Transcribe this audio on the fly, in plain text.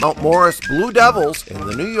Mount Morris Blue Devils in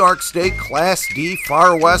the New York State Class D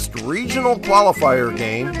Far West Regional Qualifier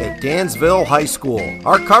game at Dansville High School.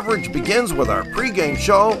 Our coverage begins with our pregame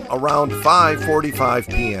show around 5:45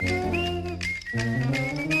 p.m.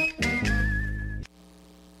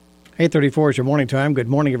 8:34 is your morning time. Good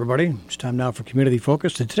morning, everybody. It's time now for Community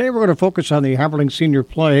Focus. And today we're going to focus on the Haverling Senior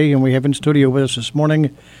play, and we have in studio with us this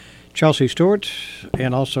morning Chelsey Stewart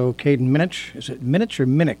and also Caden Minnich. Is it Minnich or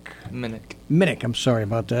Minnich? Minnich. Minnich, I'm sorry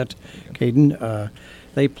about that. Caden,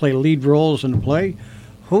 they play lead roles in the play.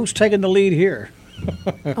 Who's taking the lead here?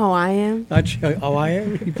 Oh, I am. Oh, I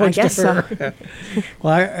am? He I points guess to her. so.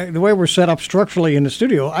 Well, the way we're set up structurally in the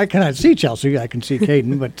studio, I cannot see Chelsey. I can see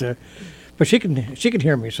Caden, but she can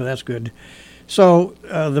hear me, so that's good. So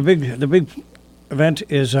the big event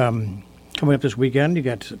is coming up this weekend. You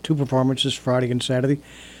got two performances, Friday and Saturday.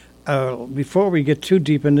 Before we get too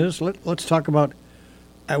deep into this, let's talk about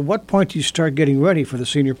at what point do you start getting ready for the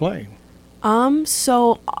senior play?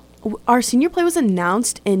 So our senior play was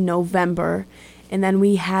announced in November, and then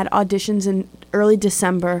we had auditions in early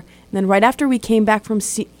December. And then right after we came back from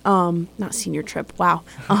not senior trip, wow,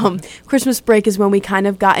 Christmas break is when we kind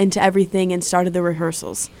of got into everything and started the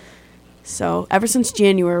rehearsals. So ever since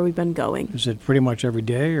January, we've been going. Is it pretty much every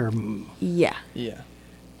day, or? Yeah. Yeah.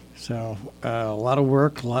 So a lot of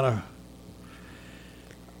work, a lot of.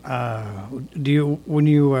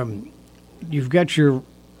 You've got your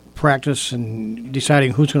practice and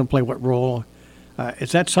deciding who's going to play what role.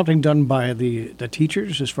 Is that something done by the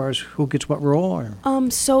teachers as far as who gets what role?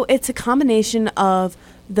 Or? So it's a combination of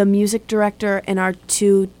the music director and our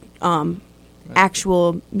two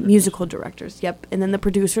actual musical directors. Yep, and then the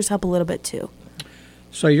producers help a little bit too.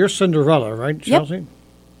 So you're Cinderella, right, Chelsey? Yep.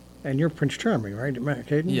 And you're Prince Charming, right,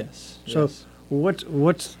 Caden? Yes. So yes.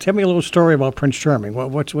 what's? Tell me a little story about Prince Charming.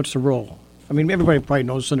 What's the role? I mean, everybody probably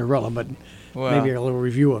knows Cinderella, but maybe a little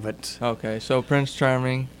review of it. Okay, so Prince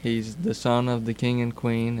Charming, he's the son of the king and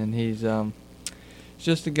queen, and he's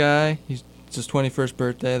just a guy. It's his 21st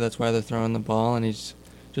birthday. That's why they're throwing the ball, and he's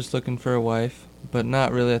just looking for a wife, but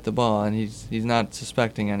not really at the ball, and he's not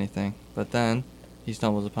suspecting anything. But then he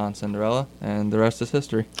stumbles upon Cinderella, and the rest is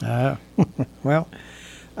history. Well.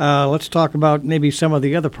 Let's talk about maybe some of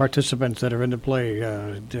the other participants that are in the play.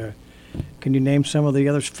 Can you name some of the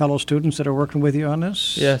other fellow students that are working with you on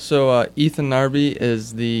this? Yeah, so Ethan Narby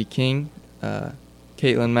is the king, Caitlin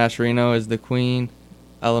Mascherino is the queen,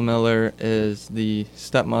 Ella Miller is the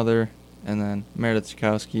stepmother, and then Meredith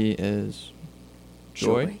Czakowski is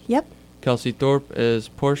Joy. Yep. Kelsey Thorpe is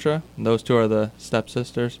Portia. Those two are the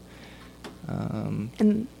stepsisters.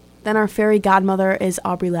 And then our fairy godmother is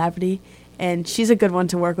Aubrey Laverty. And she's a good one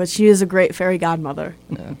to work with. She is a great fairy godmother.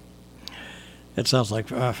 Yeah. It sounds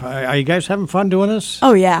like, are you guys having fun doing this?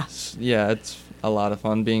 Oh, yeah. Yeah, it's a lot of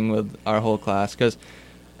fun being with our whole class because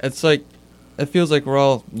it's like, it feels like we're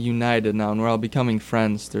all united now and we're all becoming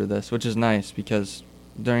friends through this, which is nice because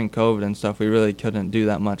during COVID and stuff, we really couldn't do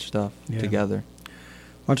that much stuff together.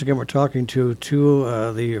 Once again, we're talking to two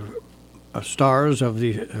the stars of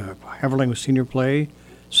the Haverling Senior play,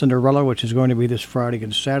 Cinderella, which is going to be this Friday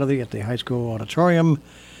and Saturday at the high school auditorium.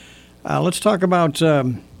 Let's talk about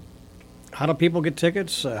how do people get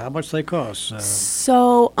tickets, how much they cost.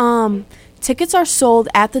 Tickets are sold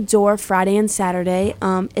at the door Friday and Saturday.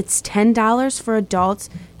 It's $10 for adults.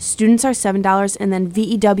 Students are $7, and then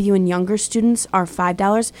VEW and younger students are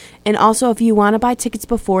 $5. And also, if you want to buy tickets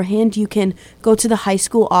beforehand, you can go to the high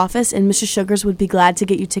school office, and Mr. Sugars would be glad to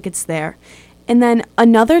get you tickets there. And then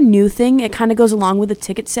another new thing, it kind of goes along with the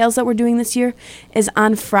ticket sales that we're doing this year, is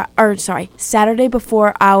on Saturday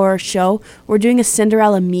before our show, we're doing a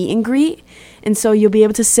Cinderella meet and greet. And so you'll be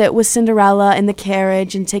able to sit with Cinderella in the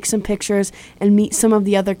carriage and take some pictures and meet some of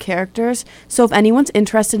the other characters. So if anyone's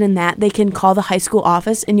interested in that, they can call the high school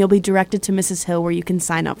office and you'll be directed to Mrs. Hill where you can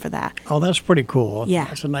sign up for that. Oh, that's pretty cool. Yeah.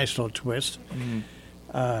 That's a nice little twist.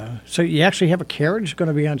 Mm-hmm. So you actually have a carriage going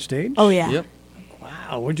to be on stage? Oh, yeah. Yep.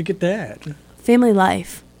 Wow, where'd you get that? Family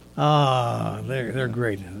Life. They're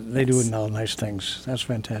great. They do nice things. That's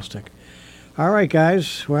fantastic. All right,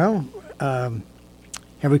 guys. Well, have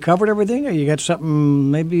we covered everything? Or you got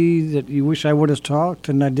something maybe that you wish I would have talked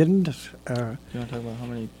and I didn't? Do you want to talk about how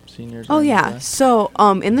many seniors? Oh, yeah. So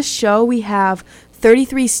in the show, we have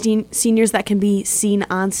 33 seniors that can be seen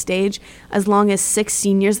on stage, as long as 6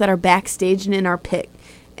 seniors that are backstage and in our pit.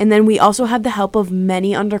 And then we also have the help of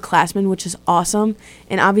many underclassmen, which is awesome.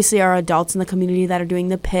 And obviously our adults in the community that are doing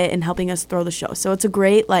the pit and helping us throw the show. So it's a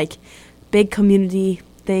great, big community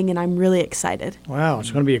thing, and I'm really excited. Wow, it's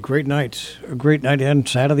going to be a great night and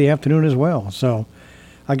Saturday afternoon as well. So,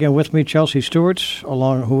 again, with me, Chelsey Stewart,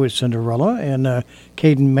 who is Cinderella, and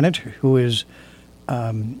Caden Minnich, who is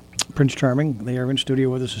Prince Charming. They are in studio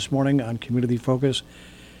with us this morning on Community Focus.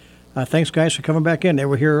 Thanks, guys, for coming back in. They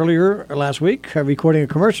were here earlier last week recording a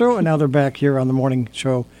commercial, and now they're back here on the morning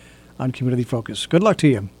show on Community Focus. Good luck to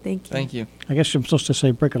you. Thank you. Thank you. I guess I'm supposed to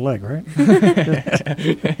say break a leg, right?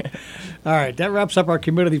 All right, that wraps up our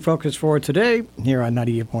Community Focus for today here on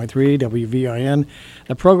 98.3 WVIN.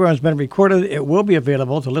 The program has been recorded. It will be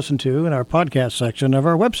available to listen to in our podcast section of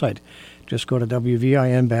our website. Just go to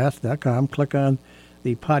WVINBath.com, click on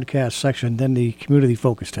the podcast section, then the Community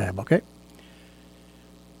Focus tab, okay?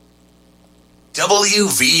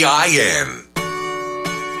 WVIN.